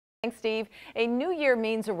Thanks, Steve. A new year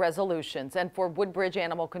means resolutions, and for Woodbridge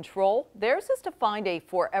Animal Control, theirs is to find a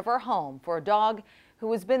forever home for a dog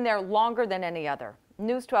who has been there longer than any other.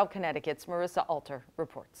 News 12 Connecticut's Marissa Alter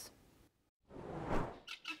reports.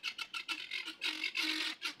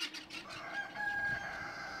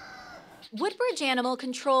 Woodbridge Animal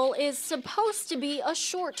Control is supposed to be a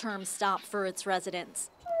short-term stop for its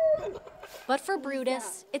residents. But for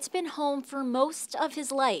Brutus, it's been home for most of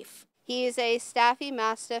his life. He's a Staffy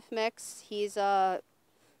Mastiff mix. He's a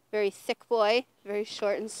very thick boy, very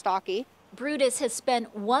short and stocky. Brutus has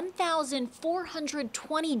spent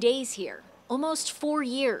 1,420 days here, almost 4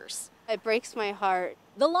 years. It breaks my heart.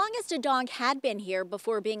 The longest a dog had been here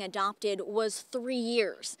before being adopted was 3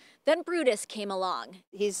 years. Then Brutus came along.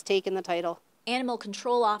 He's taken the title. Animal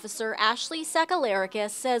Control Officer Ashley Sakalarikis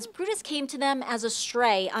says Brutus came to them as a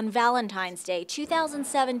stray on Valentine's Day,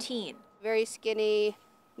 2017. Very skinny,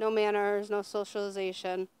 no manners, no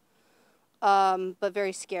socialization, but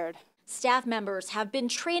very scared. Staff members have been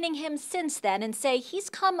training him since then and say he's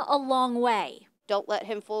come a long way. Don't let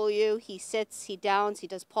him fool you. He sits, he downs, he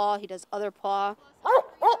does paw, he does other paw.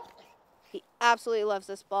 He absolutely loves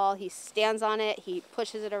this ball. He stands on it, he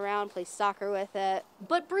pushes it around, plays soccer with it.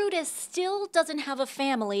 But Brutus still doesn't have a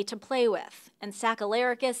family to play with, and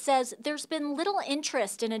Sakalarikis says there's been little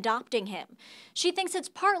interest in adopting him. She thinks it's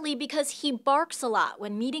partly because he barks a lot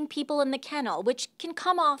when meeting people in the kennel, which can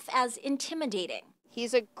come off as intimidating.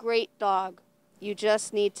 He's a great dog. You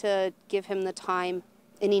just need to give him the time,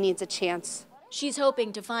 and he needs a chance. She's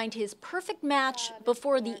hoping to find his perfect match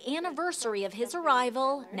before the anniversary of his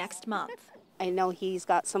arrival next month. I know he's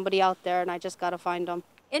got somebody out there, and I just got to find him.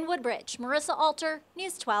 In Woodbridge, Marissa Alter,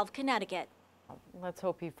 News 12 Connecticut. Let's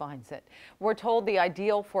hope he finds it. We're told the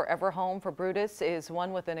ideal forever home for Brutus is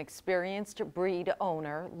one with an experienced breed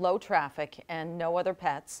owner, low traffic, and no other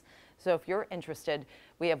pets. So if you're interested,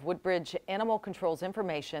 we have Woodbridge Animal Control's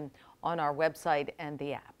information on our website and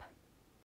the app.